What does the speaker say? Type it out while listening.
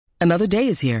Another day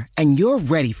is here, and you're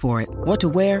ready for it. What to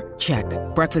wear? Check.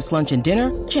 Breakfast, lunch, and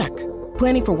dinner? Check.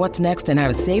 Planning for what's next and how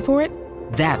to save for it?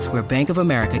 That's where Bank of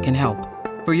America can help.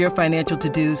 For your financial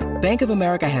to-dos, Bank of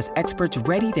America has experts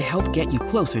ready to help get you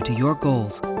closer to your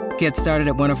goals. Get started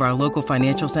at one of our local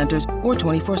financial centers or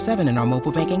 24/7 in our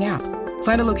mobile banking app.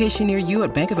 Find a location near you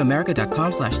at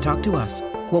bankofamerica.com/talktous.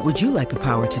 What would you like the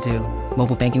power to do?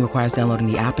 Mobile banking requires downloading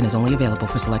the app and is only available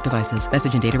for select devices.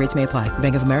 Message and data rates may apply.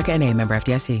 Bank of America N.A., member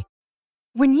FDIC.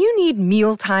 When you need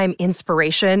mealtime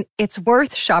inspiration, it's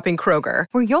worth shopping Kroger,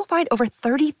 where you'll find over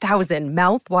 30,000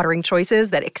 mouth-watering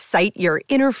choices that excite your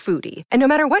inner foodie. And no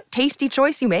matter what tasty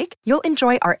choice you make, you'll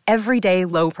enjoy our everyday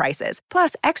low prices,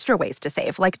 plus extra ways to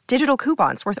save, like digital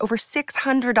coupons worth over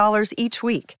 $600 each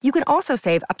week. You can also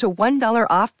save up to $1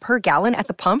 off per gallon at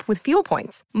the pump with fuel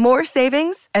points. More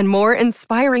savings and more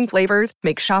inspiring flavors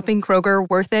make shopping Kroger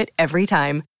worth it every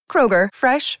time. Kroger,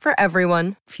 fresh for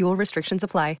everyone. Fuel restrictions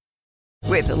apply.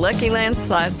 With the Lucky Land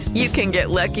Slots, you can get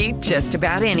lucky just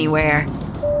about anywhere.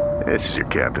 This is your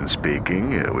captain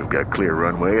speaking. We've got clear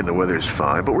runway and the weather's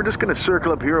fine, but we're just going to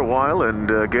circle up here a while and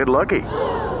get lucky.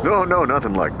 No,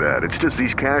 nothing like that. It's just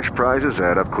these cash prizes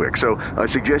add up quick. So I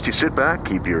suggest you sit back,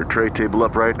 keep your tray table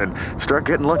upright, and start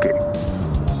getting lucky.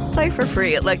 Play for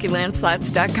free at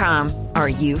LuckyLandSlots.com. Are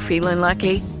you feeling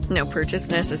lucky? No purchase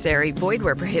necessary. Void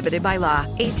where prohibited by law.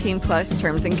 18+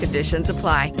 terms and conditions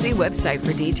apply. See website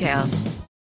for details.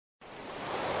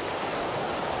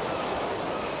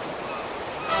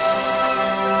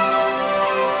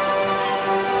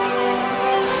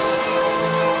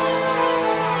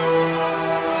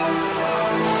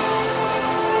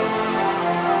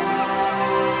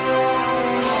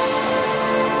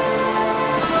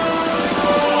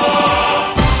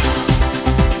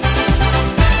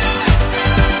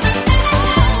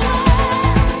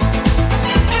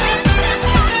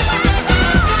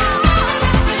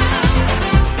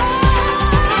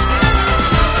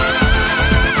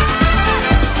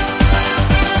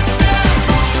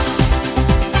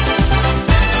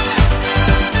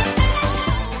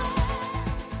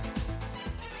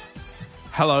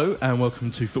 Hello and welcome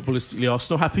to Footballistically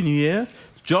Arsenal. Happy New Year.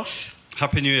 Josh?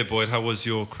 Happy New Year, Boyd. How was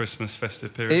your Christmas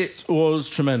festive period? It was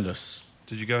tremendous.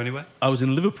 Did you go anywhere? I was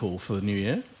in Liverpool for the New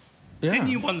Year. Yeah. Didn't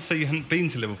you once say you hadn't been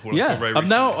to Liverpool Yeah, until very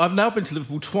recently? I've now been to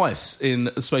Liverpool twice in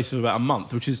the space of about a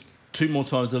month, which is 2 more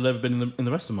times than I've ever been in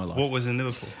the rest of my life. What was in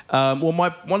Liverpool? Well,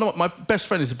 my best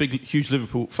friend is a huge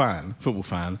Liverpool football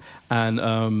fan,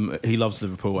 and he loves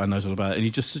Liverpool and knows all about it, and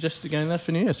he just suggested going there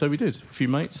for New Year, so we did. A few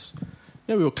mates.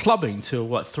 Yeah, we were clubbing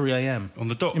till 3 a.m. On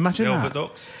the docks? Imagine the that. Albert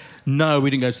Docks? No, we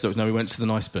didn't go to the docks. No, we went to the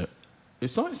nice bit.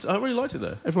 It's nice. I really liked it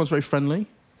there. Everyone's very friendly.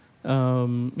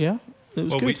 Yeah, it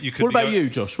was good. What about you,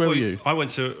 Josh? Where were you? I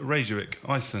went to Reykjavik,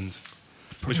 Iceland,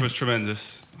 which was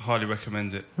tremendous. Highly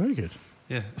recommend it. Very good.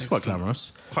 Yeah, it's quite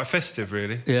glamorous. Quite festive,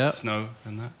 really. Yeah. Snow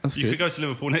and that. That's you good. could go to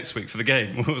Liverpool next week for the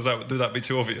game. Would that be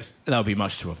too obvious? That would be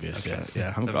much too obvious. Okay.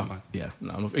 Yeah. Never mind. Yeah.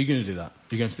 No, I'm not, are you going to do that? Are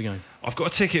you going to the game? I've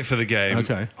got a ticket for the game.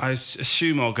 Okay. I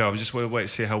assume I'll go. I'm just going to wait to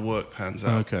see how work pans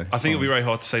out. Okay. I think it'll be very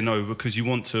hard to say no because you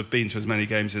want to have been to as many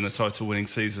games in the title-winning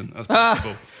season as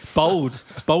possible.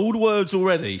 Bold words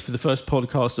already for the first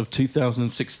podcast of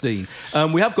 2016.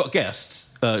 We have got guests.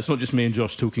 It's not just me and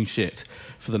Josh talking shit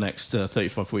for the next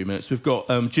 35, 40 minutes. We've got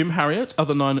Jim Harriott,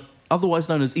 otherwise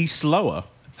known as E. Slower.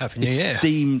 Happy New Year.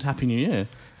 Happy New Year.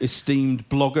 Esteemed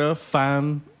blogger,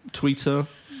 fan, tweeter,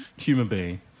 human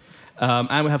being.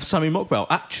 And we have Sammy Mockbell,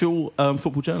 actual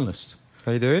football journalist.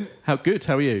 How you doing? How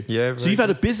are you? Yeah. So you've had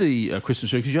a busy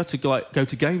Christmas week because you had to go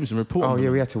to games and report. Oh on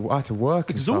yeah, them. I had to work.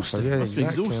 Exhausting. And stuff, so yeah, Must be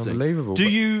exactly. exhausting. Unbelievable. Do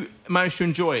you manage to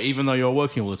enjoy it even though you're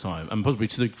working all the time, and possibly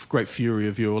to the great fury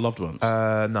of your loved ones?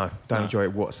 No, don't enjoy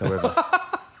it whatsoever.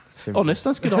 Honest,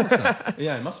 that's a good answer.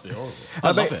 Yeah, it must be horrible. I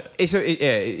love it.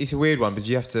 It's a weird one, but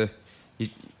you have to.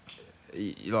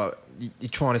 You're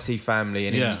trying to see family,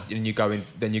 and then you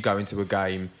go into a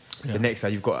game. Yeah. The next day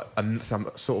you've got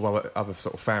some sort of other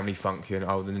sort of family function.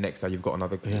 Then the next day you've got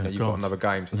another. You've got another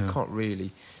game, so you can't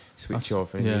really switch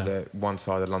off. And you're there one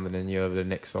side of London, and you're over the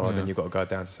next side. Then you've got to go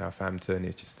down to Southampton.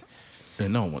 It's just. Yeah,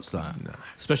 no one wants that. No.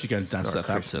 Especially going down to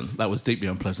Southampton. Christmas. That was deeply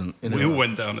unpleasant. We all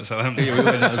went down at Southampton. Yeah, we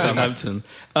went down to Southampton.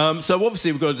 So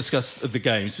obviously we've got to discuss the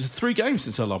games. There's 3 games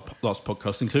since our last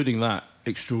podcast, including that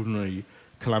extraordinary,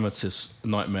 calamitous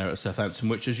nightmare at Southampton,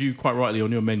 which, as you quite rightly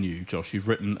on your menu, Josh, you've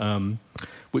written,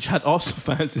 which had Arsenal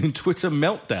fans in Twitter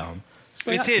meltdown.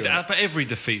 It did, but every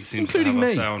defeat seems to have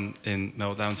us down in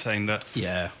meltdown, saying that,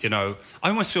 you know, I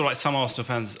almost feel like some Arsenal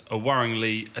fans are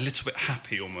worryingly a little bit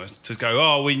happy almost to go,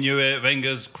 oh, we knew it,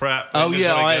 Wenger's crap. I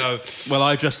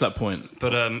addressed that point,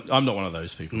 but I'm not one of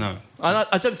those people. No,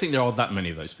 I don't think there are that many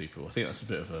of those people. I think that's a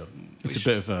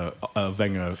bit of a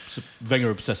Wenger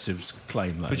obsessive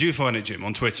claim. But do you find it, Jim,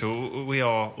 on Twitter? We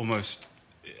are almost,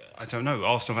 I don't know,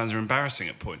 Arsenal fans are embarrassing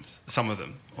at points. Some of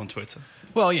them on Twitter.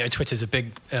 Well, you know, Twitter's a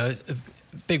big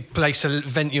place to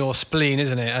vent your spleen,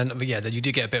 isn't it? And you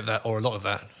do get a bit of that, or a lot of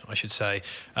that, I should say.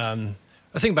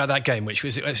 The thing about that game, it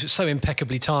was so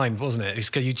impeccably timed, wasn't it? It's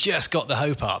because you just got the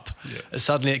hope up, and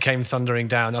suddenly it came thundering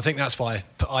down. I think that's why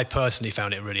I personally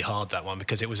found it really hard, that one,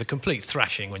 because it was a complete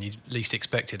thrashing when you least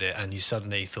expected it, and you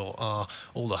suddenly thought,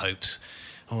 all the hopes.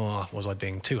 Was I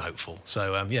being too hopeful?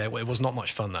 So, it was not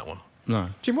much fun, that one. No.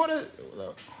 Jim, what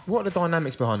are the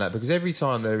dynamics behind that? Because every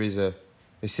time there's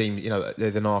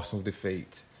an Arsenal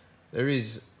defeat, there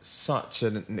is such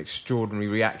an extraordinary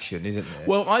reaction, isn't there?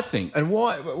 Well, I think... And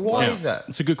why is that?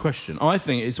 It's a good question. I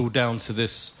think it's all down to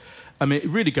this... I mean, it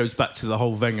really goes back to the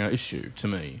whole Wenger issue, to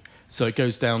me. So it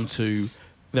goes down to...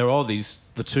 There are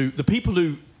the people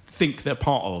who think they're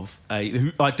part of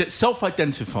who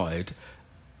self-identified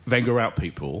Wenger out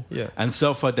people and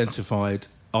self-identified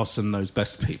Arsene knows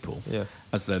best people,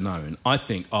 as they're known, I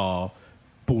think are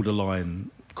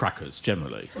borderline crackers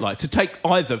generally. Like, to take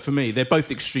either, for me, they're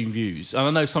both extreme views, and I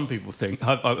know some people think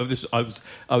I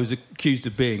was accused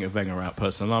of being a Wenger out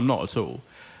person, and I'm not at all.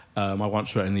 I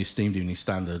once wrote in the Esteemed Evening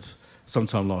Standard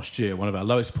sometime last year, one of our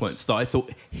lowest points, that I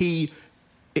thought he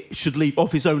should leave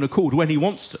of his own accord when he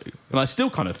wants to, and I still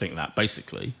kind of think that.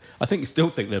 Basically, I still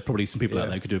think there are probably some people out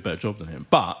there who could do a better job than him.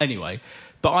 But anyway.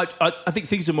 But I think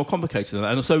things are more complicated than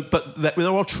that. And so, but there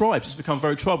are tribes. It's become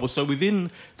very tribal. So within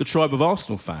the tribe of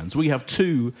Arsenal fans, we have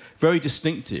two very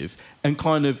distinctive and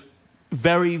kind of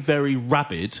very, very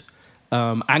rabid,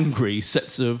 angry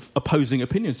sets of opposing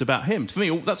opinions about him. To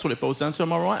me, that's what it boils down to,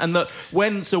 am I right? And that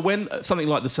when something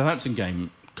like the Southampton game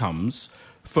comes,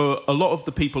 for a lot of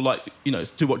the people, like, you know,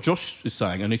 to what Josh is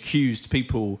saying, and accused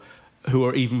people who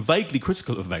are even vaguely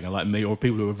critical of Wenger, like me, or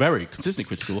people who are very consistently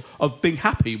critical, of being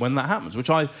happy when that happens, which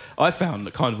I found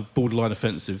a kind of borderline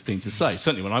offensive thing to say.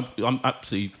 Certainly when I'm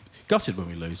absolutely gutted when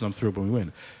we lose, and I'm thrilled when we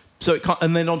win. So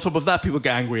and then on top of that, people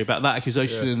get angry about that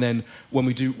accusation, and then when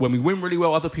we win really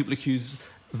well, other people accuse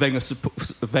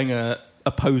Wenger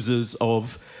opposers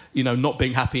of, you know, not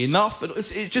being happy enough.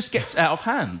 It just gets out of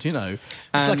hand, you know.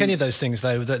 It's like any of those things,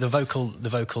 though. The vocal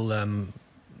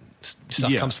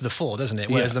stuff comes to the fore, doesn't it?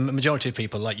 Whereas the majority of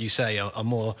people, like you say, are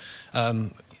more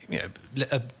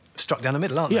struck down the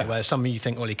middle, aren't they? Where some of you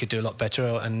think, well, he could do a lot better,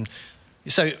 and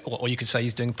so, or you could say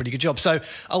he's doing a pretty good job. So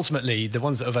ultimately, the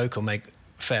ones that are vocal make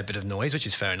a fair bit of noise, which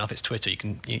is fair enough. It's Twitter;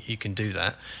 you can do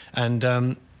that,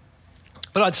 and.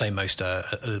 But I'd say most are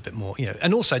a little bit more, you know.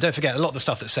 And also, don't forget, a lot of the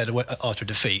stuff that's said after a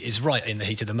defeat is right in the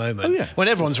heat of the moment. When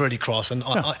everyone's really cross, and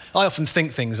I often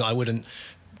think things that I wouldn't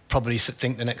probably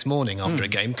think the next morning after a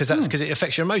game, because it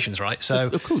affects your emotions, right? So,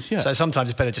 of course, So sometimes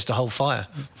it's better just to hold fire.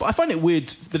 But I find it weird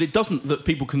that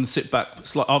people can sit back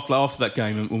after that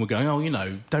game and we're going, oh, you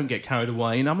know, don't get carried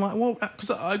away. And I'm like, well, because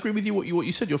I agree with you what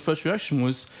you said. Your first reaction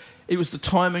was, it was the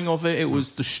timing of it. It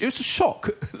was a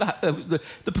shock. The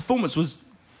performance was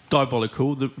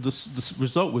diabolical. The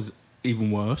result was even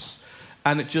worse,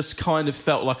 and it just kind of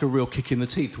felt like a real kick in the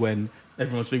teeth when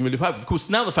everyone's being really proud. Of course,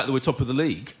 now the fact that we're top of the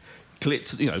league,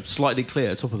 slightly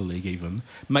clear, top of the league even,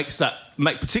 makes that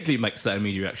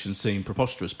immediate reaction seem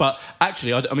preposterous. But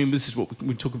actually, I mean, this is what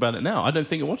we talk about it now. I don't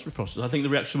think it was preposterous. I think the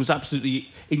reaction was absolutely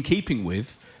in keeping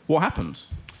with what happened.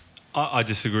 I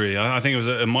disagree. I think it was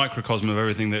a microcosm of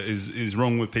everything that is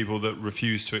wrong with people that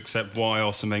refuse to accept why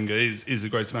Arsene Wenger is the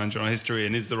greatest manager in our history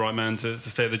and is the right man to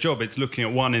stay at the job. It's looking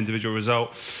at one individual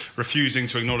result, refusing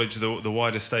to acknowledge the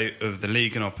wider state of the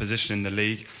league and our position in the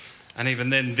league. And even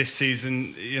then, this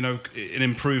season, you know, an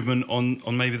improvement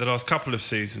on maybe the last couple of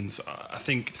seasons. I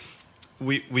think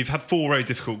we've had four very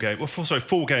difficult games.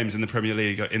 Four games in the Premier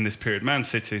League in this period. Man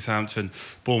City, Southampton,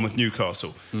 Bournemouth,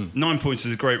 Newcastle. 9 points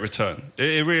is a great return.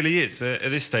 It really is.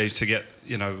 At this stage, to get,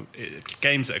 you know,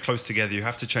 games that are close together, you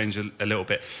have to change a little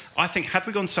bit. I think had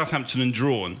we gone to Southampton and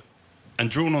drawn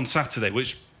on Saturday,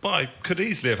 which could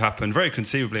easily have happened, very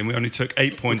conceivably, and we only took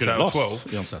 8 points out of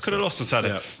 12. Could have lost on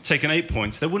Saturday. Taken 8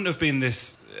 points. There wouldn't have been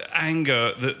this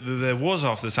anger that there was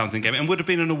after the Southampton game, and would have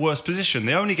been in a worse position.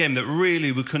 The only game that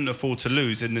really we couldn't afford to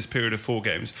lose in this period of 4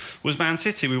 games was Man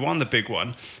City. We won the big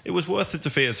one. It was worth the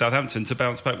defeat at Southampton to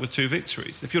bounce back with 2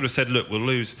 victories. If you'd have said, look, we'll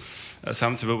lose at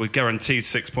Southampton, but we're guaranteed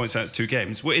 6 points out of 2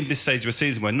 games, we're in this stage of a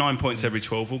season where 9 points every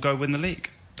 12 will go win the league.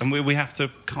 And we have to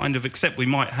kind of accept we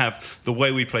might have the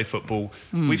way we play football.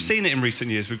 We've seen it in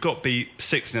recent years. We've got beat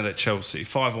 6-0 at Chelsea,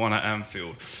 5-1 at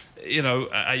Anfield.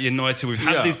 At United, we've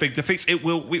had these big defeats.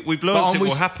 We've learned it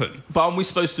will happen. But aren't we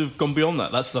supposed to have gone beyond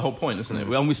that? That's the whole point, isn't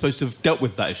it? Aren't we supposed to have dealt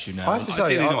with that issue now? I have to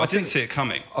say, I didn't see it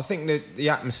coming. I think that the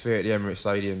atmosphere at the Emirates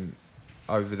Stadium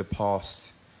over the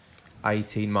past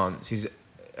 18 months is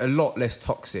a lot less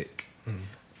toxic.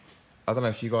 I don't know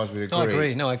if you guys would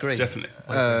agree. I agree.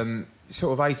 Definitely.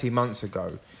 Sort of 18 months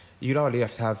ago, you'd only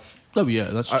have to have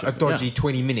that's a dodgy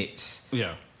 20 minutes.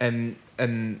 Yeah. And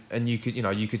you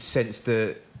could sense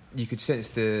the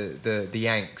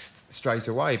angst straight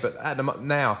away. But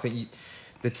now I think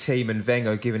the team and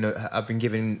Wenger have been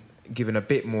given a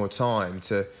bit more time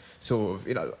to sort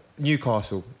of,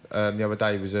 Newcastle the other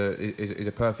day is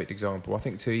a perfect example. I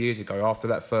think 2 years ago, after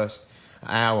that first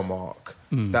hour mark,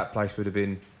 that place would have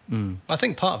been. I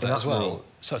think part of that as well.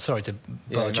 So, sorry to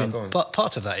barge in, but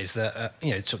part of that is that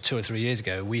 2 or 3 years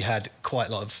ago we had quite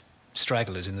a lot of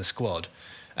stragglers in the squad,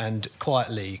 and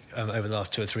quietly over the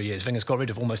last 2 or 3 years, Wenger's got rid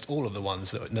of almost all of the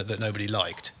ones that nobody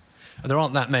liked. And there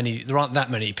aren't that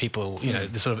many people,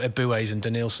 the sort of Ebues and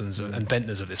Danielsons and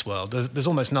Bentners of this world. There's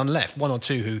almost none left. One or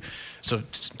two who sort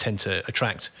of tend to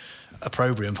attract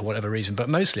opprobrium for whatever reason. But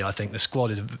mostly, I think the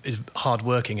squad is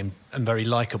hard-working and very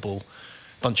likeable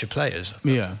bunch of players.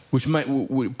 Yeah, I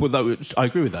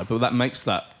agree with that, but that makes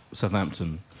that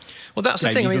Southampton. Well, that's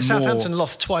the thing. I mean, Southampton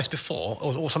lost twice before,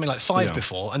 or something like 5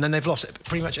 before, and then they've lost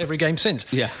pretty much every game since.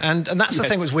 Yeah. And that's the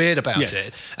thing that's weird about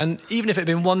it. And even if it had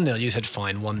been 1-0, you said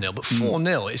fine, 1-0, but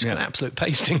 4-0, it's an absolute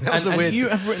pasting. That's the weird. And you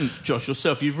have written, Josh,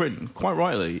 yourself, you've written, quite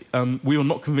rightly, we were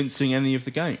not convincing any of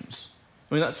the games.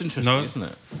 I mean, that's interesting, isn't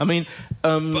it? I mean... but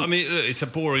I mean, look, it's a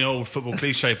boring old football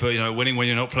cliche, but, winning when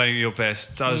you're not playing your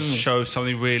best does show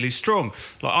something really strong.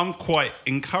 Like, I'm quite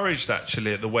encouraged,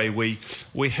 actually, at the way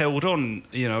we held on,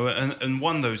 and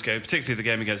won those games, particularly the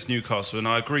game against Newcastle. And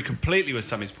I agree completely with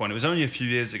Sammy's point. It was only a few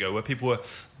years ago where people were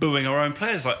booing our own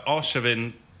players, like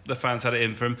Arshavin. The fans had it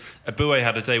in for him. Eboué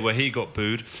had a day where he got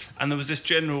booed, and there was this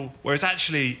general. Whereas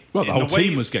actually, the whole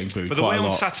team was getting booed. But the way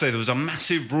on Saturday there was a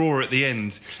massive roar at the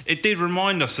end. It did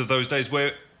remind us of those days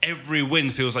where every win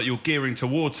feels like you're gearing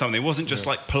towards something. It wasn't just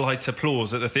like polite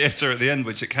applause at the theatre at the end,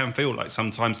 which it can feel like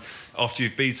sometimes after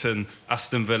you've beaten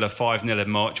Aston Villa 5-0 in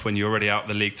March when you're already out of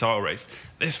the league title race.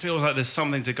 This feels like there's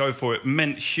something to go for. It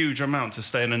meant huge amount to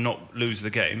stay in and not lose the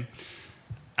game.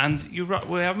 And you're right,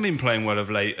 we haven't been playing well of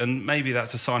late, and maybe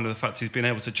that's a sign of the fact he's been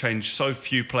able to change so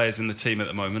few players in the team at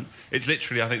the moment. It's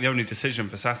literally, I think, the only decision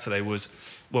for Saturday was,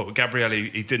 Gabriel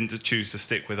he didn't choose to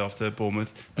stick with after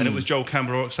Bournemouth, and it was Joel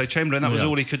Campbell or Oxlade-Chamberlain. That was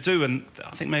all he could do, and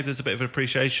I think maybe there's a bit of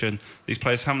appreciation. These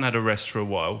players haven't had a rest for a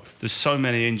while. There's so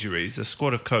many injuries. The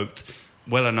squad have coped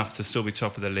well enough to still be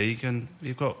top of the league, and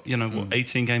you've got,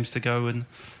 18 games to go, and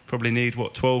probably need,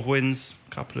 12 wins,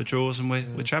 a couple of draws, and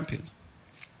we're champions.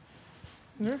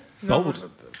 Yeah, bold.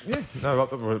 I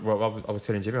was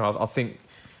telling Jimmy, I think,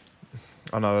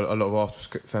 I know a lot of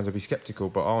Arsenal fans will be sceptical,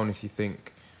 but I honestly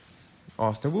think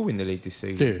Arsenal will win the league this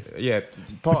season. Yeah,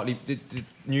 partly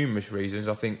numerous reasons.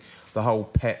 I think the whole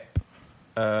Pep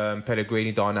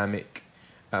Pellegrini dynamic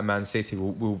at Man City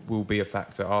will be a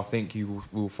factor. I think you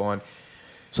will find.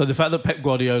 So the fact that Pep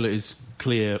Guardiola is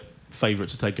clear favourite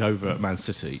to take over at Man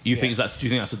City, do you think that's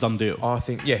a done deal? I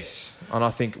think yes, and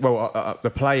I think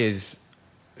the players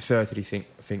certainly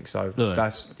think so. Really?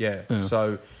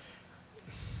 So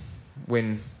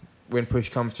when push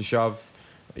comes to shove,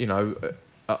 are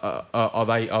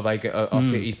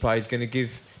City's players going to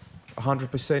give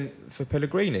 100% for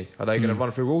Pellegrini? Are they going to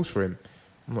run through walls for him?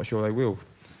 I'm not sure they will.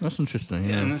 That's interesting.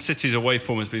 Yeah, and City's away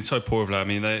form has been so poor of late. I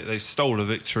mean, they stole a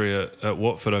victory at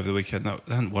Watford over the weekend. They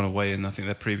hadn't won away in, I think,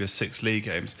 their previous 6 league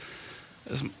games.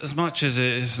 As much as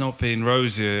it's not been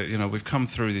rosier, we've come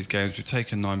through these games, we've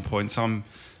taken 9 points. I'm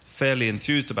fairly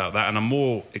enthused about that, and I'm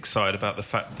more excited about the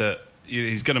fact that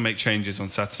he's going to make changes on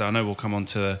Saturday. I know we'll come on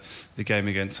to the game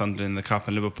against Sunderland in the Cup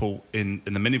and Liverpool in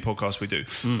the mini podcast we do,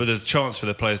 but there's a chance for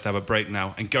the players to have a break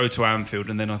now and go to Anfield,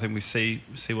 and then I think we see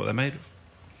what they're made of.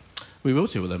 We will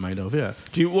see what they're made of, yeah.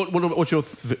 What's your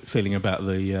feeling about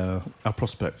our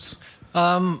prospects?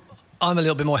 I'm a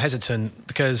little bit more hesitant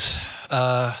because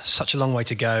such a long way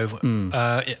to go,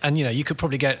 and you could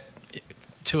probably get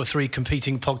 2 or 3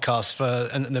 competing podcasts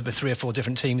and there'll be 3 or 4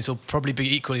 different teams will probably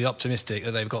be equally optimistic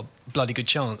that they've got a bloody good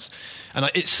chance, and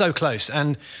it's so close.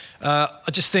 And I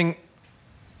just think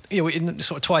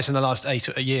sort of twice in the last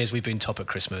 8 years we've been top at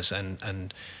Christmas,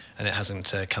 and it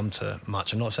hasn't come to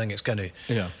much. I'm not saying it's going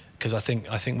to, because I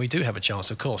think we do have a chance,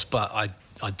 of course, but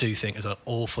I do think there's an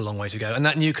awful long way to go. And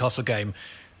that Newcastle game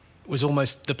was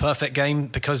almost the perfect game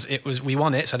because we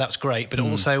won it, so that's great. But it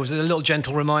also was a little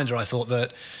gentle reminder, I thought,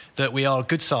 that we are a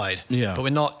good side, but we're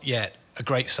not yet a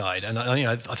great side. And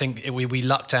I think we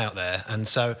lucked out there, and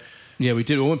so. Yeah, we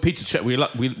did. When Peter Cech,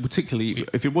 we particularly,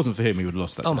 if it wasn't for him, he would have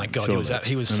lost that. Oh my God,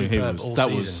 he was superb all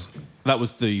season.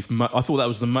 I thought that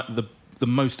was the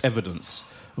most evidence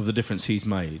of the difference he's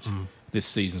made this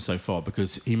season so far,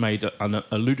 because he made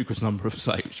a ludicrous number of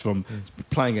saves from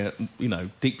playing a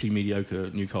deeply mediocre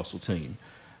Newcastle team.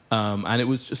 And it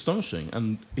was astonishing,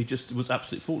 and he just was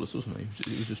absolutely flawless, wasn't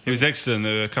he? He was excellent.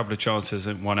 There were a couple of chances,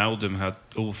 and Wijnaldum had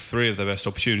all three of their best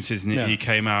opportunities, and he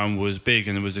came out and was big,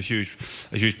 and there was a huge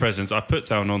presence. I put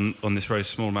down on this very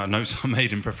small amount of notes I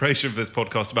made in preparation for this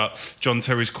podcast about John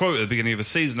Terry's quote at the beginning of the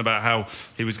season about how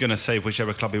he was going to save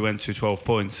whichever club he went to 12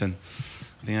 points, and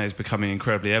I think that is becoming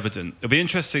incredibly evident. It'll be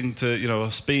interesting to,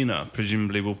 Ospina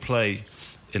presumably will play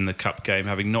in the cup game,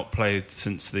 having not played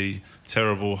since the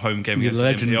terrible home game against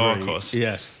Olympiacos.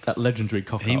 Yes, that legendary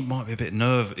cock-up. He might be a bit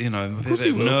nerves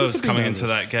coming into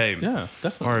that game. Yeah,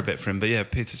 definitely. Worry a bit for him. But yeah,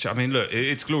 Peter Cech, I mean, look,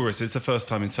 it's glorious. It's the first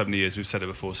time in so many years, we've said it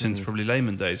before, since probably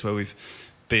Lehman days, where we've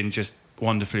been just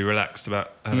wonderfully relaxed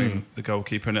about having the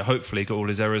goalkeeper, and it hopefully got all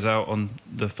his errors out on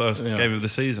the first game of the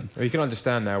season. Well, you can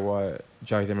understand now why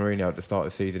Jose Mourinho at the start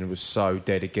of the season was so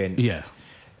dead against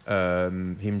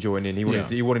him joining. He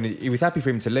was happy for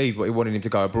him to leave, but he wanted him to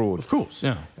go abroad. Of course,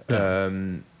 yeah.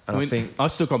 And I think I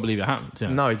still can't believe it happened. Yeah.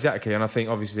 No, exactly. And I think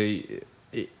obviously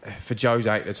for Jose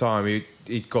at the time,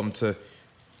 he'd gone to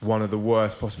one of the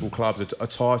worst possible clubs, a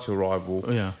title rival,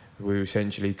 who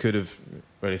essentially could have.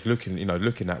 Well, it's looking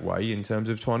that way in terms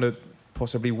of trying to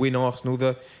possibly win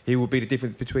Arsenal. He would be the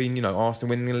difference between Arsenal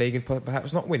winning the league and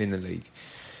perhaps not winning the league.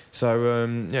 So,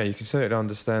 you can certainly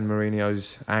understand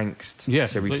Mourinho's angst,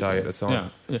 shall we say, at the time.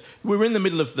 Yeah. We're in the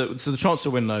middle of the transfer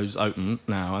window's open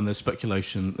now, and there's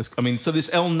speculation. I mean, so this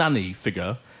El Nani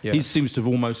figure, he seems to have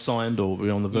almost signed or be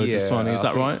on the verge of signing. Is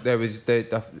that right? There was,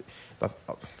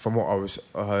 from what I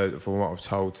was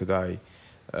told today,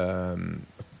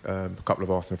 a couple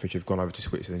of Arsenal officials have gone over to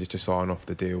Switzerland just to sign off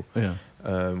the deal. Yeah.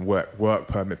 Work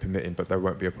permit permitting, but there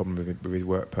won't be a problem with his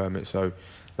work permit. So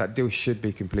that deal should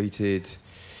be completed,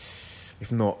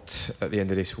 if not at the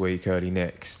end of this week, early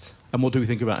next. And what do we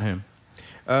think about him?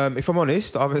 If I'm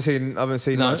honest, I haven't seen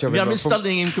much of him. I've been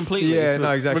studying him completely. Yeah,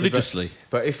 no, exactly. Religiously.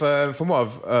 But if from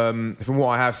what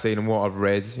I have seen and what I've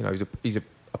read, he's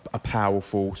a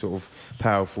powerful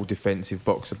defensive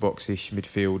box-to-box-ish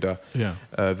midfielder. Yeah.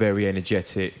 Very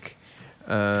energetic.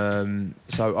 So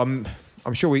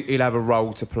I'm sure he'll have a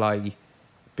role to play.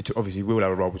 Obviously, we'll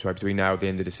have a role to play between now and the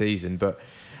end of the season. But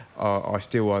I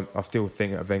still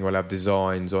think that Wenger will have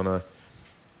designs on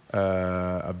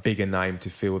a bigger name to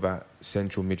fill that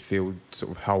central midfield,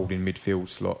 sort of holding midfield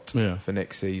slot for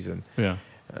next season. Yeah.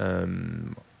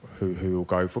 Who will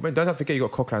go for? But don't forget, you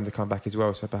got Coquelin to come back as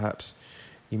well. So perhaps.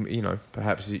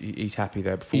 Perhaps he's happy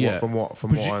there. From what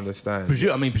I understand,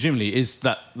 presumably is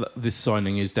that this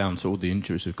signing is down to all the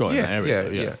injuries we've got in that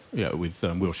area. Yeah, with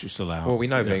Wilshere still out. Well, we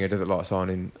know Wenger doesn't like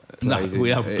signing players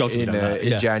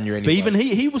in January. Anyway. But even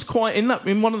he was quite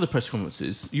in one of the press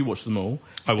conferences. You watched them all.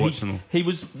 I watched them all. He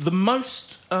was the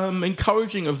most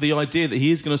encouraging of the idea that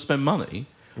he is going to spend money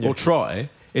or try.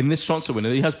 In this transfer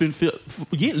window, he has been for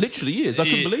literally years. I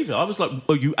couldn't believe it. I was like,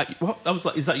 "Oh, you? What?" I was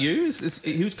like, "Is that you?"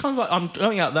 He was kind of like, "I'm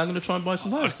going out there. I'm going to try and buy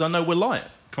some players because I know we're light."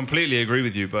 Completely agree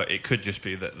with you, but it could just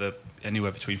be that the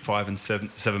anywhere between £5 and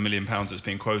 £7 million that's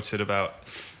being quoted about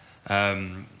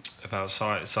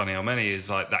Sonny Elneny is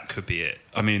like that could be it.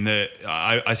 I mean,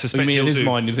 I suspect in his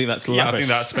mind, you think that's lavish? Yeah, I think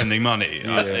that's spending money.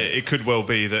 It could well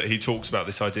be that he talks about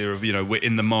this idea of we're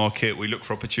in the market, we look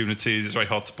for opportunities. It's very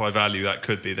hard to buy value. That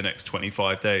could be the next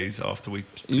 25 days after we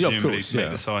presumably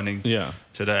make the signing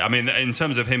today. I mean, in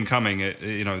terms of him coming,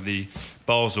 the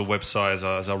Basel website,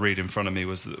 as I read in front of me,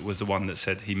 was the one that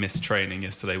said he missed training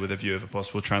yesterday with a view of a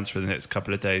possible transfer in the next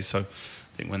couple of days. So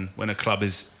I think when a club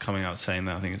is coming out saying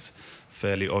that, I think it's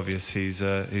fairly obvious he's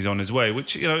on his way,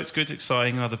 which it's good,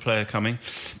 exciting, another player coming.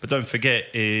 But don't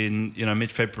forget, in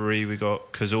mid-February we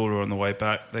got Cazorla on the way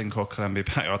back, then Coquelin be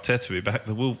back, Arteta be back.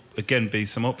 There will again be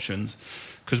some options,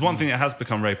 because one thing that has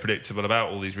become very predictable about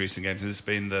all these recent games has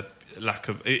been the lack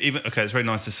of it's very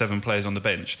nice to 7 players on the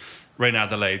bench. Reina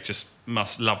Adelaide just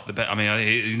must love the bench. I mean,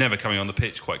 he's never coming on the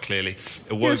pitch, quite clearly.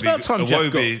 It's about time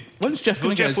when's Jeff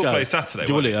going to get his will go? Play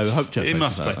Saturday. I hope Jeff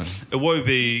must play.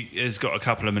 Iwobi has got a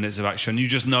couple of minutes of action. You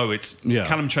just know it's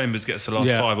Callum Chambers gets the last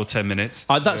 5 or 10 minutes.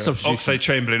 That's substitution.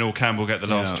 Oxlade-Chamberlain or Campbell get the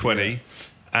last 20.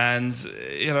 And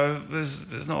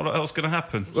there's not a lot else going to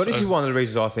happen. Well, this is one of the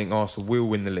reasons I think Arsenal will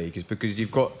win the league, is because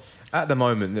you've got at the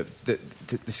moment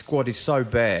the squad is so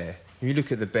bare. When you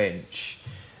look at the bench,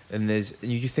 and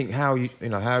you just think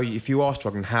if you are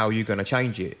struggling, how are you going to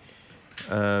change it?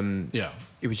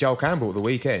 It was Joel Campbell at the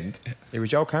weekend. It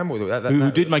was Joel Campbell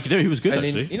who did make it do. He was good,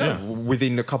 actually.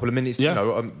 Within a couple of minutes,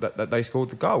 that they scored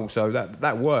the goal, so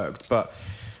that worked. But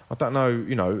I don't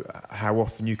know, how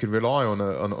often you can rely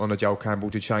on a Joel Campbell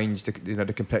to change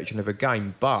the complexion of a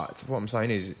game. But what I'm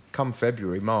saying is, come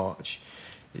February, March,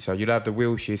 so you'll have the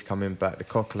Wilsheres coming back, the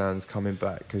Coquelin's coming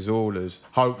back, Cazorla's,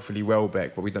 hopefully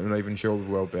Welbeck, but we're not even sure with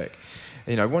Welbeck.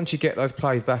 Once you get those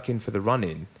players back in for the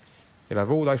run-in, you'll have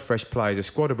all those fresh players. The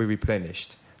squad will be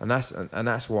replenished, and that's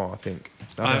why I think.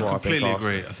 I completely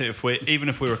agree. I think even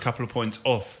if we were a couple of points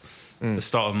off the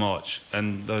start of March,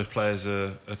 and those players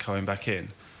are coming back in,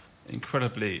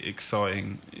 incredibly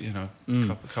exciting.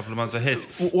 A couple of months ahead.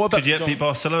 Could you beat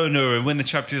Barcelona and win the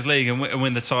Champions League and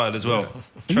win the title as well?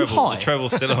 Yeah. The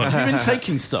treble's still on. Have you been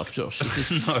taking stuff, Josh?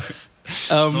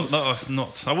 No.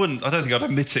 Not. I wouldn't. I don't think I'd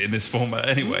admit it in this format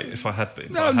anyway. If I had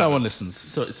been, no one listens,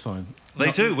 so it's fine.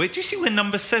 They do. Wait, do you see we're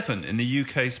number 7 in the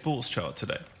UK sports chart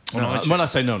today? When I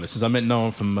say no one listens, I meant no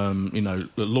one from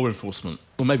law enforcement.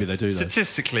 Well, maybe they do.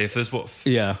 Statistically, if there's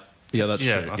Yeah, that's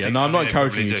true. I'm not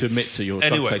encouraging you to admit to your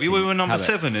Anyway, we were number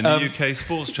 7 in the UK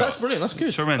sports chart. That's brilliant. That's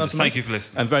good. Tremendous. Thank you for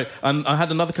listening. And I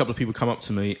had another couple of people come up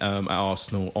to me at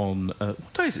Arsenal on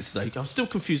what day is it today? I'm still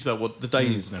confused about what the day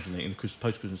is and everything in the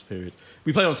post-Christmas period.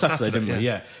 We played on Saturday, didn't we?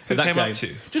 Yeah. Who came up to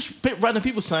you? Just random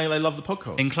people saying they love the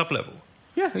podcast in club level.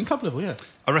 Yeah, in club level. Yeah.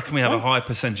 I reckon we have a higher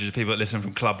percentage of people that listen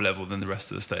from club level than the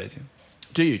rest of the stadium.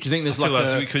 Do you? Do you think there's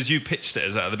because you pitched it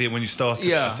as that at the beginning when you started?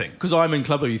 Yeah, I think because I'm in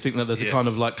club level. You think that there's a kind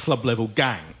of club level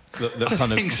gang that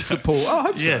kind of support. Oh, I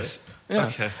hope so. Yes. Yeah.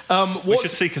 Okay. We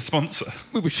should seek a sponsor.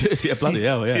 We should. Yeah, bloody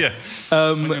hell. Yeah.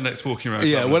 When you're next walking around.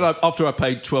 Yeah. After I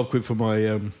paid £12 for my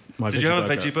Did you have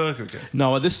a veggie burger again?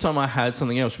 No, this time I had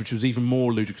something else which was even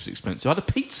more ludicrously expensive. I had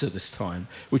a pizza this time,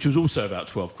 which was also about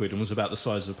 £12 and was about the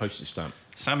size of a postage stamp.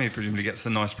 Sammy presumably gets the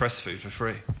nice press food for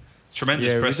free.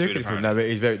 Tremendous press food, apparently. No, but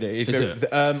he's very.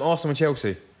 Arsenal and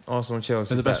Chelsea.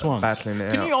 They're the best ones. Battling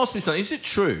it Can out. you ask me something? Is it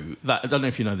true that, I don't know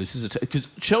if you know this, because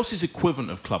Chelsea's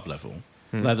equivalent of club level,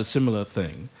 they have a similar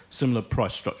thing, similar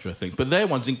price structure, I think, but their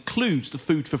ones includes the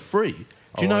food for free.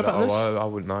 Do you know about this? I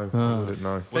wouldn't know. I wouldn't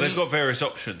know. Well, they've got various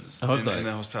options in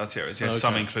their hospitality areas. Yes,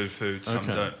 some include food, some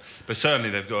don't. But certainly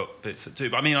they've got bits that do.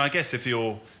 But I mean, I guess if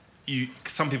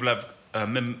some people have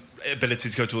ability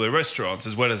to go to all their restaurants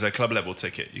as well as their club level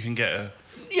ticket. You can get a...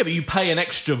 Yeah, but you pay an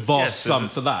extra vast sum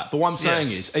for that. But what I'm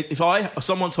saying is, if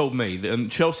someone told me that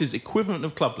Chelsea's equivalent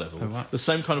of club level, the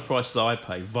same kind of price that I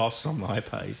pay, vast sum that I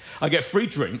pay, I get free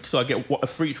drinks. So I get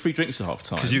free drinks at half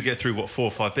time. Because you get through 4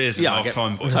 or 5 beers at half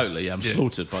time. Boy. Totally. I'm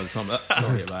slaughtered by the time.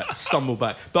 Sorry about that. Stumble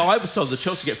back. But I was told that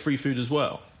Chelsea get free food as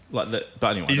well. Like that,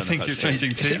 but anyway, you think you're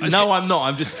changing teams? No, I'm not.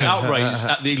 I'm just outraged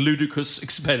at the ludicrous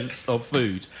expense of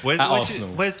food at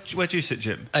Arsenal. Where do you sit,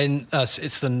 Jim?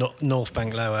 It's the North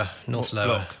Bank Lower.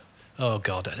 Block? Oh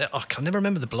God, I can never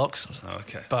remember the blocks. Oh,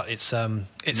 okay, but it's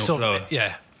sort of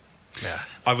yeah.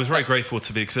 I was very grateful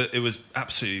to be because it was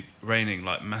absolutely raining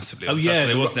Massively on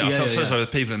Saturday, wasn't it? I felt so sorry for the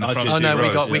people in the front. Oh no,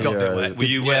 we got a bit wet. Were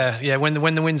you wet? Yeah. When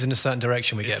the wind's in a certain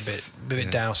direction, we get a bit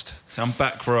doused. So I'm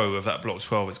back row of that block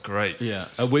 12. It's great. Yeah,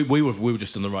 we were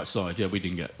just on the right side. Yeah, we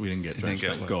didn't get drenched.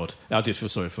 Thank God. I did feel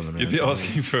sorry for them. You'd be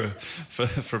asking for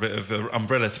a bit of an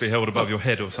umbrella to be held above your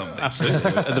head or something.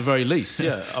 Absolutely, at the very least.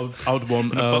 Yeah, I would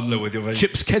want butler with your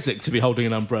Chips Keswick to be holding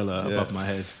an umbrella above my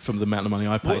head from the amount of money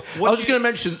I pay. I was just going to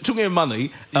mention, talking of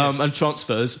money and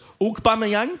transfers,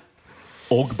 Aubameyang.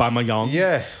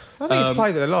 Yeah, I think it's a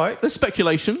play that they like. There's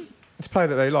speculation. It's a play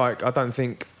that they like. I don't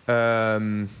think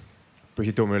Borussia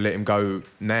Dortmund will let him go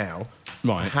now.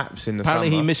 Right. Perhaps in the Apparently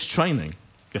summer. he missed training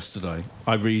yesterday.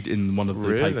 I read in one of the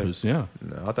papers. Yeah.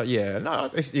 No, I don't. Yeah. No,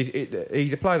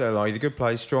 he's a player that I like. He's a good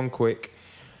player, strong, quick.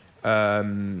 But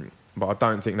I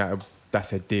don't think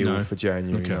that's a deal for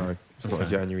January. Okay. No, it's not a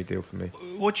January deal for me.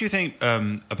 What do you think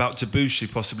about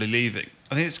Debuchy possibly leaving?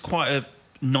 I think it's quite a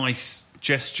nice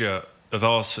gesture of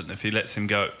Arsene if he lets him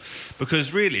go,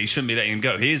 because really he shouldn't be letting him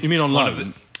go. You mean on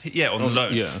loan? On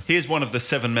loan. Yeah. He is one of the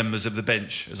 7 members of the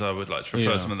bench, as I would like to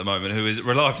refer to him at the moment, who is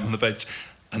reliably on the bench.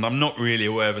 And I'm not really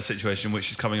aware of a situation in which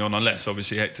he's coming on, unless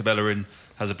obviously Hector Bellerin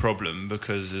has a problem,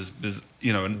 because there's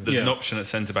an option at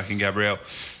centre back in Gabriel.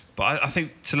 But I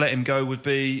think to let him go would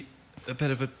be a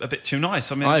bit too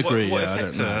nice. I mean, I agree. What if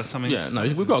Hector has something? Yeah, no,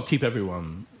 we've got to keep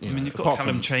everyone. You've got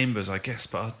Callum Chambers, I guess,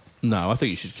 but. No, I think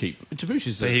you should keep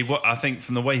Debuchy's. I think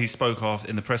from the way he spoke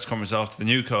in the press conference after the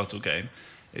Newcastle game,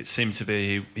 it seemed to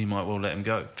be he might well let him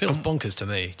go. Feels bonkers to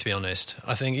me, to be honest.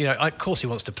 I think of course he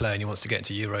wants to play and he wants to get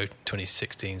into Euro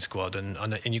 2016 squad, and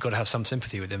you've got to have some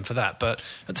sympathy with him for that. But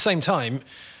at the same time,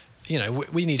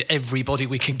 we need everybody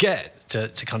we can get to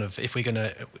kind of, if we're going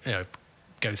to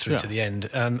go through to the end.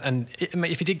 And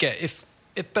if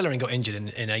Bellerin got injured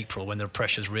in April when the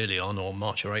pressure's really on, or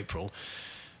March or April,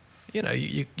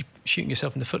 you're shooting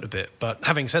yourself in the foot a bit. But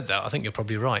having said that, I think you're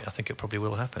probably right. I think it probably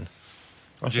will happen.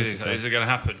 Is it going to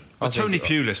happen? Tony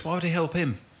Pulis, why would he help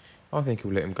him? I think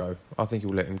he'll let him go. I think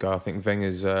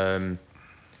Wenger's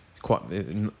quite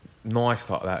nice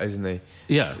like that, isn't he?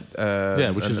 Yeah,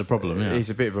 which is a problem. Yeah, he's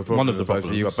a bit of a problem. One of the problems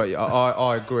for you, but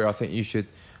I agree. I think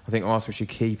Arsenal should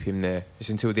keep him there just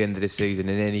until the end of the season,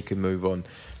 and then he can move on.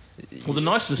 Well, the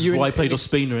niceness is why he played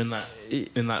Ospina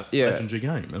in that legendary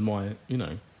game, and why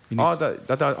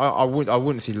I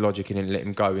wouldn't see logic in letting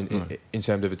him go in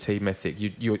terms of a team ethic.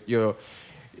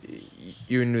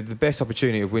 You're in the best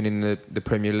opportunity of winning the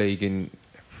Premier League in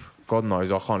God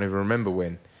knows, I can't even remember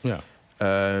when. Yeah.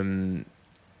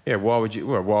 Why would you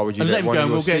let one of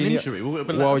your senior?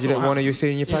 Why would you let one of your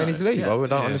senior players leave? I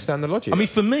don't understand the logic. I mean,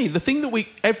 for me, the thing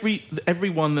that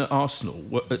everyone at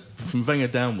Arsenal, from Wenger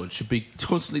downwards, should be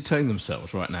constantly telling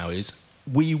themselves right now is,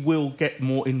 we will get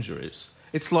more injuries.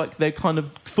 It's like they're kind of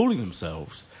fooling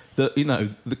themselves that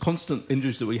the constant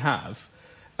injuries that we have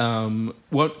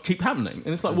won't keep happening.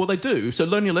 And it's like, well, they do. So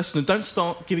learn your lesson and don't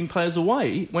start giving players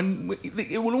away when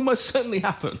it will almost certainly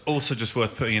happen. Also just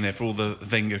worth putting in there for all the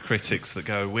Wenger critics that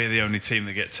go, we're the only team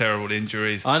that get terrible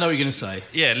injuries. I know what you're going to say.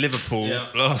 Yeah, Liverpool. Yeah.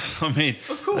 Of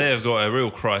course. They have got a real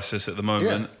crisis at the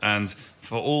moment. Yeah. And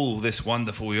for all this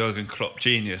wonderful Jurgen Klopp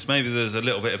genius, maybe there's a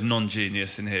little bit of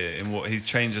non-genius in here, in what he's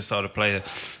changed the style of play,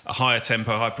 a higher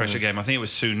tempo, high pressure game. I think it was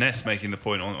Souness making the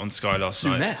point on Sky last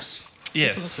night. Souness?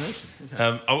 Yes.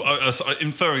 Okay. I was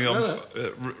inferring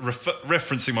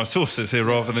referencing my sources here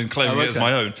rather than claiming it as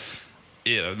my own.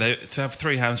 To have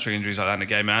 3 hamstring injuries like that in a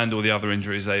game and all the other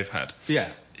injuries they've had. Yeah.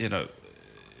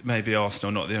 Maybe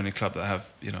Arsenal not the only club that have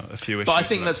a few issues. But I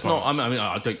think that's not. I mean,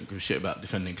 I don't give a shit about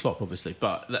defending Klopp, obviously.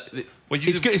 But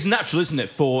it's natural, isn't it?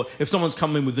 For if someone's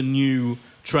come in with a new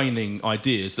training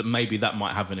ideas, that maybe that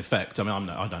might have an effect. I mean,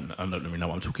 I don't really know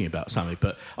what I'm talking about, Sammy.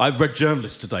 But I've read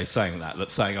journalists today saying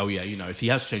saying, oh yeah, if he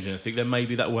has changed anything, then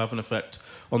maybe that will have an effect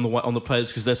on the players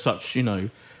because they're such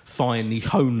finely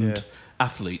honed.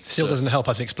 Athletes. Still doesn't help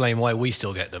us explain why we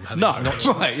still get them.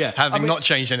 Having not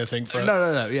changed anything.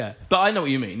 No, yeah. But I know what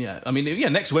you mean, yeah. I mean,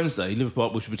 next Wednesday,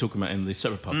 Liverpool, we should be talking about in the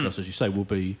separate podcast, as you say, will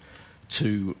be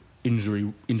 2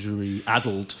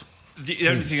 injury-addled. The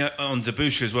only thing on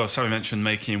Debuchy as well, Sammy mentioned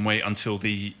making him wait until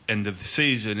the end of the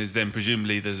season, is then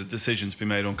presumably there's a decision to be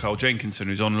made on Carl Jenkinson,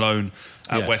 who's on loan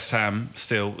at West Ham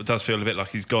still. It does feel a bit like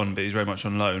he's gone, but he's very much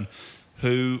on loan.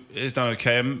 Who has done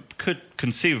okay and could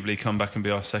conceivably come back and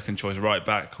be our second choice right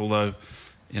back, although,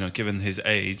 given his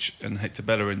age and Hector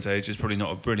Bellerin's age, is probably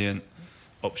not a brilliant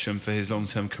option for his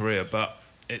long-term career. But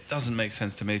it doesn't make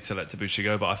sense to me to let Debuchy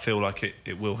go, but I feel like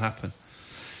it will happen.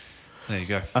 There you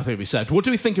go. I think it'd be sad. What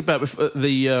do we think about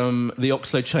the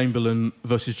Oxlade-Chamberlain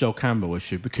versus Joel Campbell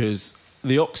issue? Because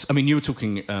you were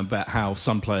talking about how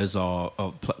some players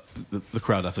the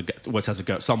crowd always has to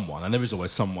go at someone, and there is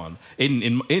always someone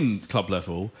in club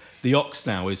level. The Ox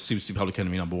now seems to be public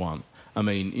enemy number 1. I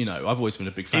mean, I've always been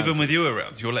a big fan. Even with you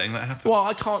around, you're letting that happen. Well,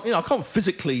 I can't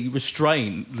physically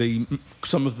restrain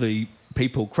some of the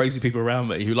crazy people around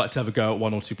me who like to have a go at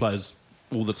 1 or 2 players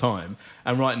all the time.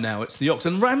 And right now, it's the Ox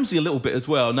and Ramsey a little bit as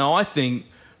well. Now, I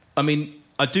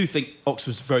do think Ox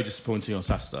was very disappointing on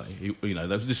Saturday.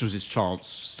 This was his chance.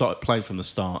 Started playing from the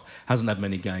start. Hasn't had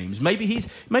many games. Maybe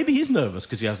he's nervous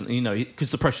because he hasn't.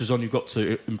 Because the pressure's on. You've got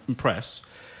to impress.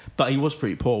 But he was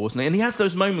pretty poor, wasn't he? And he has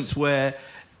those moments where,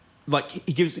 they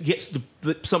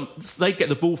get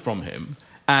the ball from him,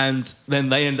 and then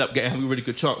they end up having a really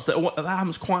good chance. That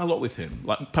happens quite a lot with him.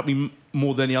 Probably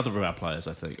more than any other of our players.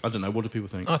 I think. I don't know. What do people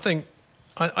think?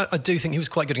 I do think he was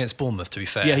quite good against Bournemouth, to be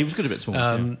fair. Yeah, he was good against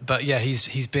Bournemouth. But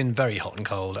he's been very hot and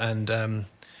cold, and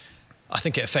I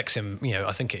think it affects him.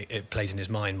 I think it plays in his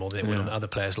mind more than it will on other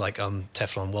players like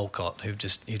Teflon Walcott, who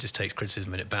just takes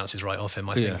criticism and it bounces right off him.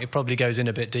 I think it probably goes in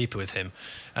a bit deeper with him,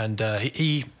 and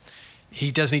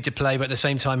he does need to play, but at the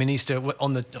same time, he needs to,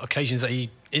 on the occasions that he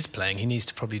is playing, he needs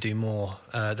to probably do more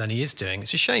than he is doing.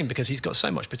 It's a shame because he's got so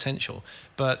much potential.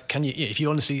 But if you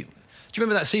honestly. Do you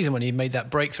remember that season when he made that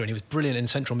breakthrough and he was brilliant in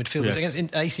central midfield? Yes. Was it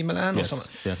against AC Milan or something?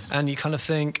 Yes. And you kind of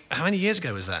think, how many years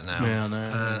ago was that now? Yeah, I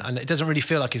know. And it doesn't really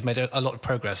feel like he's made a lot of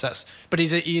progress. But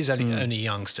he is only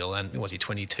young still, and was he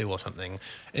 22 or something?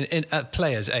 At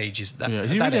players' age, is he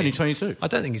really only 22? I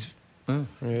don't think he's. I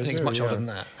think he's much older than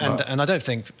that. And I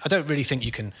don't really think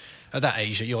you can at that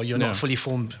age. You're not fully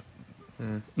formed.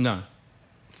 No.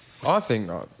 I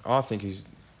think he's.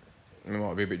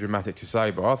 might be a bit dramatic to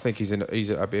say, but I think he's at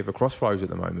a bit of a crossroads at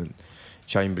the moment,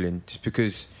 Chamberlain, just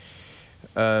because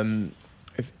if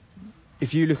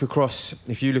you look across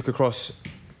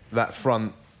that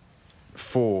front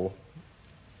four,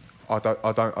 I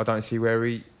don't see where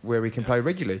he can play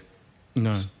regularly.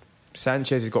 No.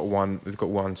 Sanchez has got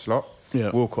one slot. Yeah.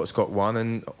 Walcott's got one,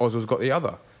 and Ozil's got the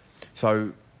other.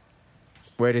 So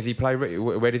where does he play?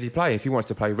 Where does he play? If he wants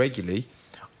to play regularly,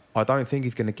 I don't think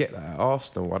he's going to get that at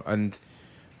Arsenal. And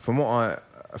from what I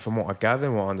gather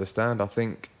and what I understand, I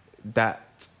think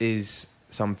that is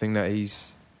something that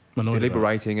he's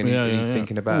deliberating and he's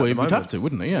thinking about. Well, at the he'd moment. have to,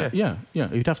 wouldn't he? Yeah.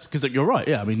 He'd have to, because you're right.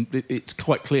 Yeah, I mean, it's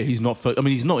quite clear he's not.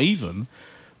 He's not even.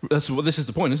 This is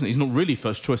the point, isn't it? He's not really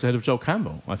first choice ahead of Joel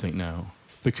Campbell, I think now,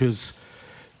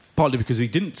 partly because he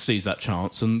didn't seize that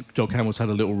chance, and Joel Campbell's had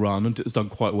a little run and has done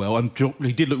quite well, and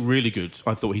he did look really good.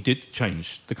 I thought he did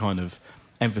change the kind of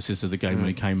emphasis of the game when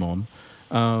he came on.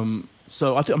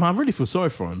 So I really feel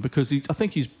sorry for him, because I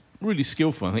think he's really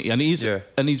skillful. I think, and he's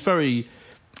very.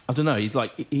 I don't know. He's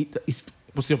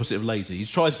what's the opposite of lazy? He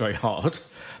tries very hard,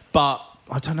 but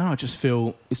I don't know. I just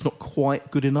feel it's not quite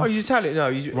good enough. Oh, he's talented.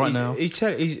 No, he's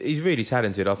really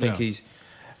talented. I think he's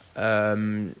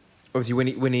obviously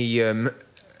when he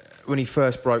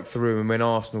first broke through and when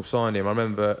Arsenal signed him. I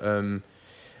remember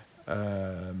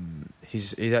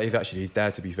he's actually his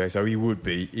dad, to be fair. So he would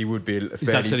be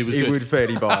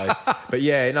fairly biased. But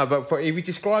he was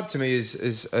described to me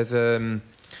as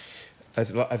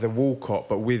a Walcott,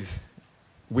 but with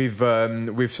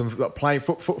some playing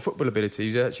football ability.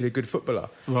 He's actually a good footballer,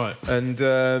 right? And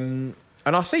I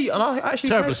actually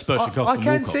can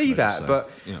see that,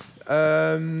 but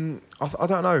I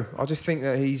don't know. I just think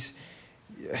that he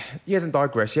hasn't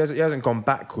digressed. He hasn't gone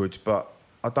backwards, but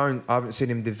I haven't seen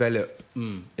him develop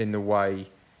in the way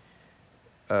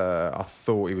I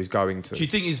thought he was going to. Do you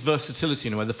think his versatility,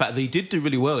 in a way, the fact that he did do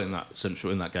really well in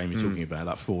that game you're talking about,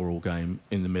 that 4-4 game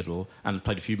in the middle, and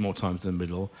played a few more times in the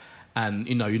middle, and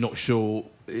you're not sure,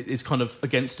 it's kind of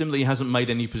against him that he hasn't made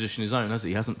any position his own, has he?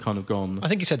 He hasn't kind of gone. I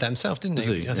think he said that himself, didn't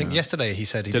he? I think yesterday he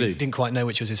said he didn't quite know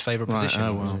which was his favourite position.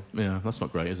 Oh well, yeah, that's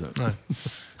not great, is it? No.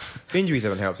 Injuries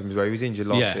haven't helped him as well. He was injured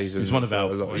last season. He was one of our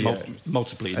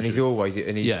multiply injured, and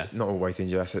he's not always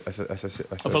injured. That's a bad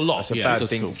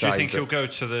thing to say. Do you think he'll go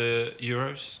to the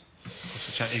Euros?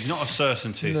 He's not a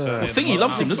certainty. No. I think he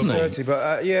loves him, doesn't he?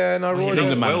 But Roy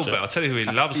loves Welbeck. I'll tell you who he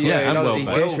loves. He's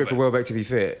desperate for Welbeck to be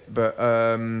fit. But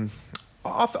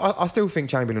I still think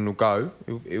Chamberlain will go.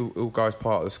 He'll go as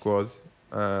part of the squad.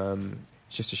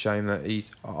 It's just a shame that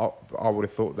I would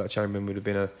have thought that Chamberlain would have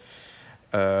been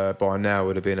by now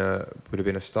would have been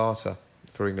a starter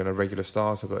for England, a regular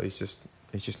starter. But he's just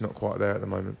not quite there at the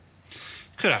moment.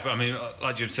 Could happen. I mean,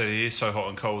 like Jim said, he is so hot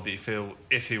and cold that you feel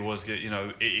if he was,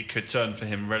 it could turn for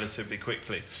him relatively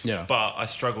quickly. Yeah. But I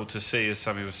struggle to see, as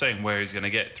Sammy was saying, where he's going to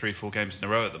get 3-4 games in a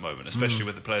row at the moment, especially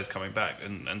with the players coming back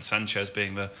and Sanchez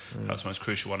being perhaps the most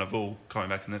crucial one of all coming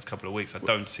back in the next couple of weeks. I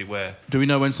don't see where. Do we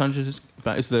know when Sanchez is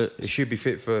back? He should be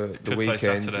fit for the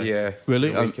weekend. Yeah, really?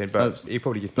 The weekend, but he'll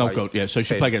probably just play. Oh God, yeah. So he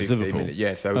should play against Liverpool. Minutes.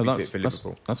 Yeah, so he'll be fit for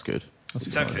Liverpool. That's good. That's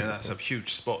exactly, exciting. and that's a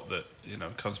huge spot that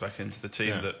comes back into the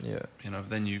team.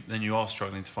 Then you are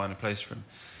struggling to find a place for him,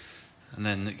 and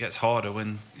then it gets harder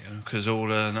when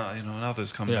Cazorla and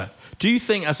others come back. Do you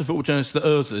think, as a football journalist, that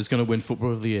Ozil is going to win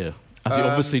Footballer of the Year, as he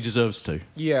obviously deserves to?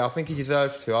 Yeah, I think he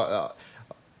deserves to. I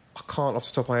can't, off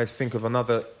the top of my head, think of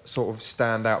another sort of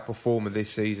standout performer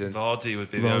this season. Vardy would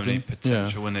be the only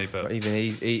potential, wouldn't he? But even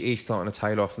he's starting to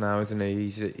tail off now, isn't he?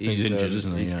 He's injured,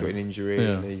 isn't he? He's got an injury,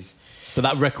 and he's. But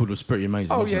that record was pretty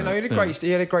amazing. Oh yeah, no, he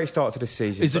had a great start to the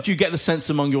season. Is that you get the sense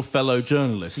among your fellow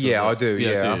journalists? Yeah, I do.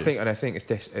 Yeah, I think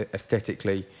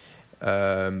aesthetically,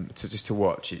 to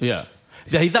watch. At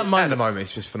the moment,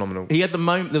 it's just phenomenal. He had the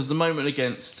moment. There was the moment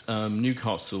against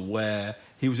Newcastle where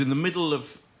he was in the middle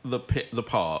of the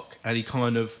park, and he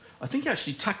kind of, I think he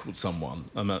actually tackled someone.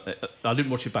 I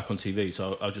didn't watch it back on TV,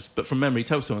 so but from memory, he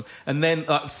tackled someone, and then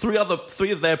three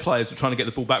of their players were trying to get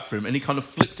the ball back for him, and he kind of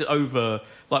flicked it over.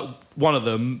 Like one of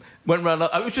them went round.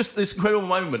 It was just this incredible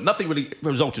moment. Nothing really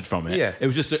resulted from it. Yeah. It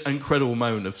was just an incredible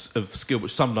moment of skill,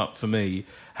 which summed up for me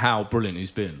how brilliant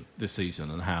he's been this season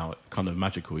and how kind of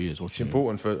magical he is. It's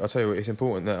important it's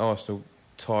important that Arsenal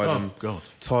tie them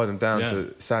down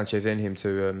to Sanchez and him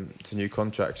to new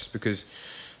contracts, because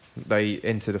they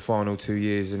enter the final 2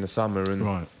 years in the summer,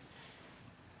 and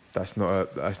that's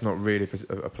not really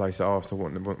a place that Arsenal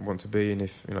want to be in.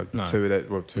 If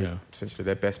essentially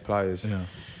their best players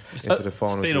into the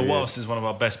final. It's been a while since one of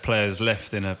our best players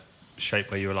left in a shape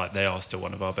where you were like, they are still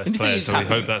one of our best players. So we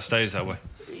hope that stays that way.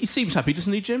 he seems happy,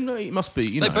 doesn't he, Jim? No, he must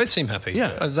be. They both seem happy.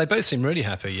 Yeah, they both seem really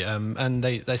happy, and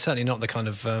they're certainly not the kind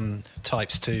of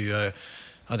types to,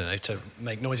 to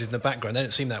make noises in the background. They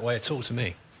don't seem that way at all to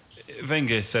me.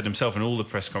 Wenger said himself in all the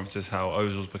press conferences how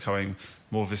Ozil's becoming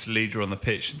more of this leader on the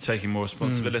pitch and taking more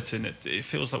responsibility. And it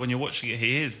feels like when you're watching it,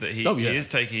 he is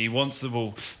taking. He wants the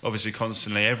ball, obviously,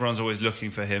 constantly. Everyone's always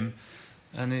looking for him.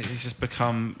 And he's just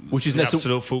become the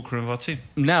absolute fulcrum of our team.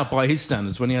 Now, by his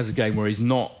standards, when he has a game where he's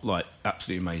not like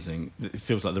absolutely amazing, it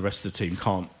feels like the rest of the team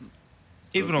can't.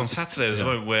 Even on Saturday, there was a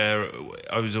moment where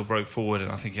Ozil broke forward,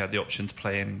 and I think he had the option to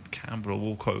play in Campbell or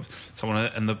Walcott,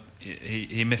 and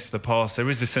he missed the pass. There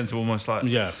is this sense of almost like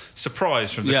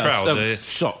surprise from the crowd.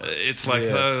 Shock. It's like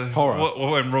horror. What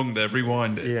went wrong there?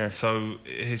 Rewind it. Yeah. So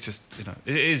it's just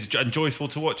it is joyful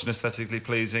to watch and aesthetically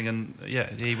pleasing, and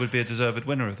he would be a deserved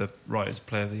winner of the Writers'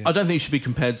 Player of the Year. I don't think he should be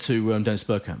compared to Dennis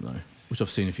Bergkamp though, which I've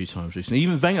seen a few times recently.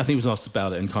 Even Wenger, I think, was asked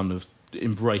about it and kind of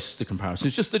embrace the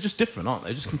comparison. They're just different, aren't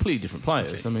they? Just completely different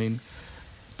players. I mean,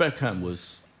 Bergkamp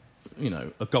was,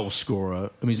 a goal scorer.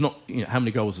 I mean, he's not. How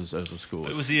many goals has Ozil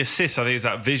scored? It was the assist. I think it was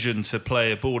that vision to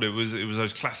play a ball. It was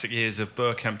those classic years of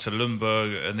Bergkamp to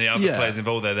Lundberg and the other players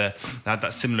involved there. They had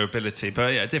that similar ability,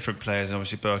 but different players. And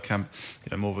obviously Bergkamp,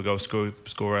 more of a goal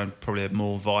scorer and probably a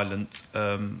more violent.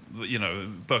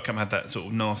 Bergkamp had that sort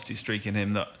of nasty streak in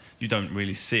him that you don't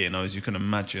really see in Ozil. You can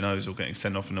imagine Ozil getting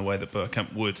sent off in a way that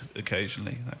Bergkamp would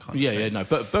occasionally. That kind of thing.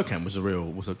 But Bergkamp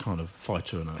was a kind of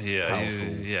fighter and a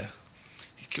powerful.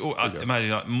 I imagine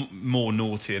like more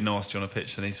naughty and nasty on a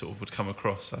pitch than he sort of would come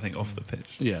across, I think, off the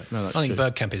pitch. Yeah, no, that's I think true.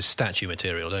 Bergkamp is statue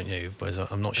material, don't you? Whereas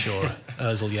I'm not sure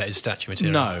Ozil yet is statue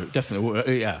material. No,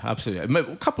 definitely. Yeah, absolutely.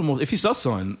 A couple more. If he does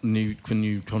sign for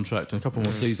new contract and a couple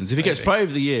more seasons, if he gets Player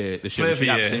of the Year this year, which he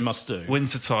absolutely must do,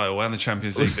 wins the title and the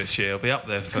Champions League this year, he'll be up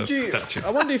there for statue. I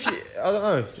wonder if I don't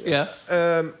know. Yeah.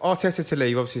 Arteta to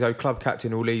leave, obviously, so club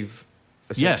captain will leave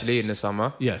essentially in the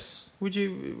summer. Yes. Was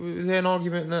there an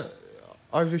argument that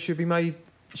Ozil should be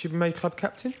made club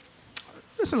captain?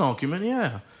 There's an argument,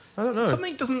 yeah. I don't know.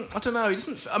 Something doesn't. I don't know. He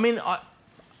doesn't. I mean,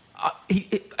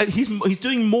 he's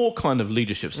doing more kind of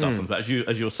leadership stuff as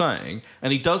you're saying,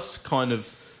 and he does kind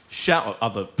of shout at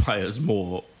other players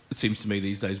more. It seems to me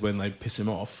these days when they piss him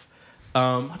off.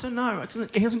 I don't know.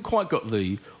 He hasn't quite got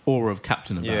the aura of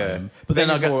captain about him. But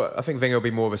then I think Wenger will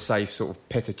be more of a safe sort of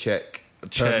Petr Cech.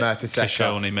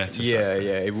 Koscielny, Mertesacker.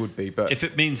 Yeah, it would be. But if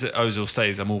it means that Ozil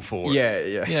stays, I'm all for it.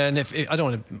 Yeah. And if I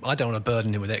don't want to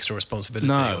burden him with extra responsibility.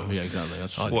 No, exactly.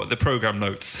 That's true. What the programme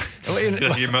notes?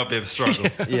 You might be a struggle.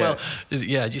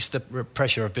 Just the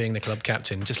pressure of being the club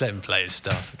captain. Just let him play his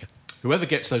stuff. Whoever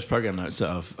gets those programme notes out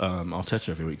of Arteta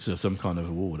every week deserves some kind of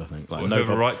award, I think. Like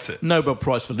whoever writes it. Nobel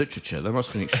Prize for Literature. There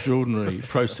must be an extraordinary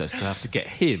process to have to get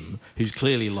him, who's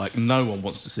clearly like no one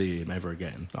wants to see him ever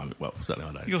again. Certainly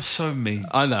I don't. You're so mean.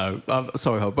 I know. I'm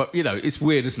sorry, Hol, but it's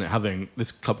weird, isn't it, having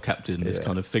this club captain, this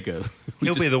kind of figure.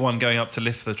 He'll be the one going up to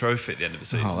lift the trophy at the end of the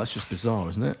season. Oh, that's just bizarre,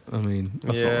 isn't it? I mean,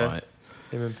 that's not right.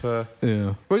 Him and Per.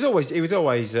 Yeah. Well, he was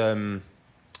always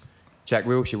Jack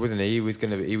Wilshere, wasn't he? He was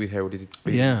heralded to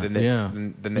be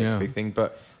the next big thing.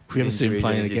 But we haven't seen him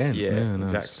playing again.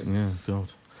 Exactly.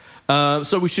 God.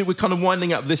 So we're kind of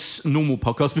winding up this normal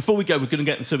podcast. Before we go, we're going to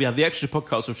get. So we have the extra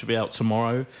podcast, which will be out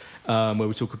tomorrow, where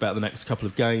we talk about the next couple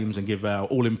of games and give our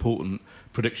all important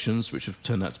predictions, which have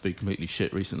turned out to be completely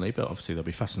shit recently, but obviously they'll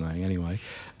be fascinating anyway.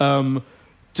 I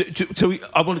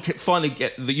want to finally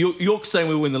get you're saying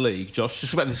we'll win the league, Josh.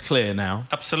 Just about this clear now.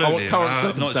 Absolutely.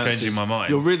 I'm not changing my mind.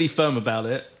 You're really firm about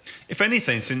it. If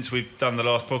anything, since we've done the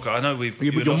last podcast, I know we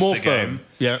you're lost more the firm. game.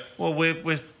 Yeah. Well,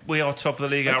 we are top of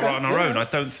the league outright on our own. I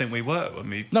don't think we were when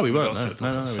we. No, we weren't.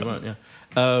 No, we weren't.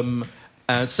 Yeah.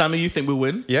 And Sammy, you think we'll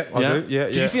win? Yeah, I do. Yeah.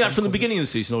 Did you think that from the beginning of the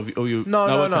season, or you? No,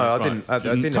 I didn't. I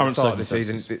didn't at the start of the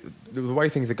season. The way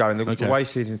things are going, the way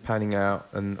season's panning out,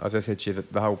 and as I said to you,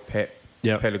 the whole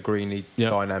Pellegrini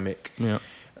dynamic. Yeah.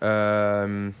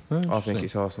 I think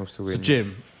it's Arsenal's to win. So,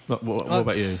 Jim, what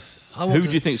about you? Who do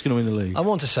you think is going to win the league? I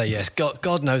want to say yes.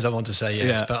 God knows I want to say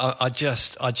yes, but I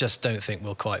just don't think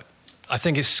we'll quite. I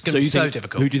think it's going to be so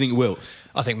difficult. Who do you think will?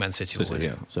 I think Man City will win.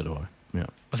 Yeah, so do I. Yeah.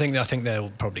 I think they'll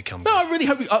probably come. No, I really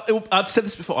hope. I've said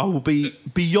this before. I will be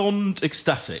beyond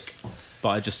ecstatic.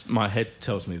 But my head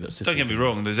tells me that City. Don't get me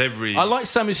wrong. There's I like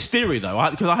Sammy's theory though,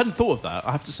 because I hadn't thought of that.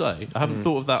 I have to say, I haven't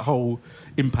thought of that whole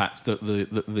impact that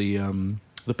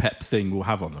the Pep thing will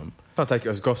have on them. Don't take it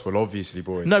as gospel, obviously,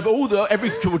 boy. No, but every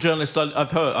football journalist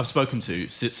I've spoken to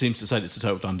seems to say that it's a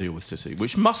total done deal with City,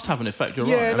 which must have an effect. You're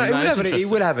right. It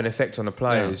will have an effect on the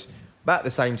players. Yeah. But at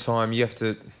the same time, you have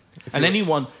to.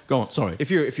 Go on. Sorry. If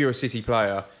you're a City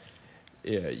player,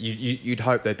 you'd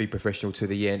hope they'd be professional to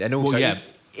the end, and also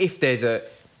if there's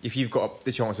if you've got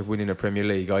the chance of winning a Premier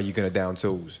League, are you going to down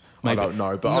tools? Maybe. I don't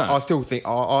know, but No. I still think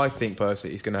I think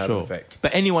personally it's going to have an effect.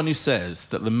 But anyone who says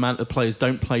that the players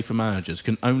don't play for managers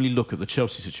can only look at the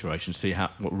Chelsea situation, see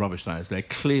what rubbish that is. They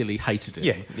clearly hated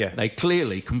it. Yeah. They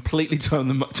clearly completely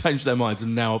changed their minds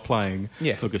and now are playing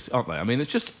for good, aren't they? I mean,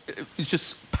 it's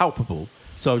just palpable.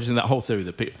 So I was in that whole theory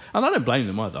that people... And I don't blame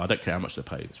them either. I don't care how much they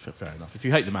pay. It's fair enough. If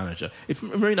you hate the manager... If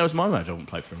Mourinho was my manager, I wouldn't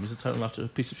play for him. He's a total utter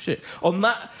piece of shit. On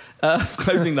that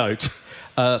closing note,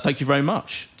 thank you very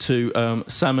much to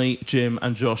Sammy, Jim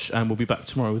and Josh, and we'll be back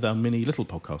tomorrow with our mini little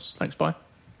podcast. Thanks, bye.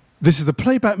 This is a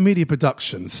Playback Media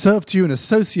production, served to you in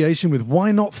association with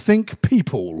Why Not Think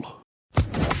People.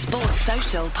 Sports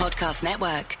Social Podcast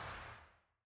Network.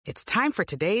 It's time for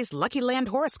today's Lucky Land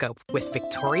horoscope with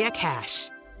Victoria Cash.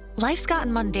 Life's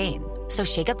gotten mundane, so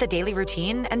shake up the daily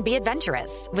routine and be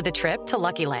adventurous with a trip to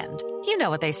Lucky Land. You know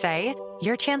what they say,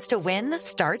 your chance to win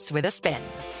starts with a spin.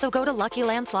 So go to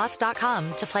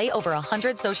LuckyLandSlots.com to play over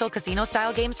 100 social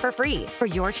casino-style games for free for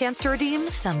your chance to redeem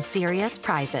some serious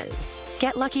prizes.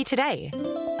 Get lucky today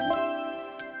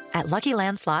at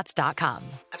LuckyLandSlots.com.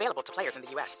 Available to players in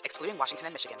the U.S., excluding Washington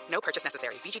and Michigan. No purchase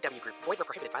necessary. VGW Group. Void where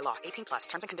prohibited by law. 18+.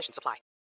 Terms and conditions apply.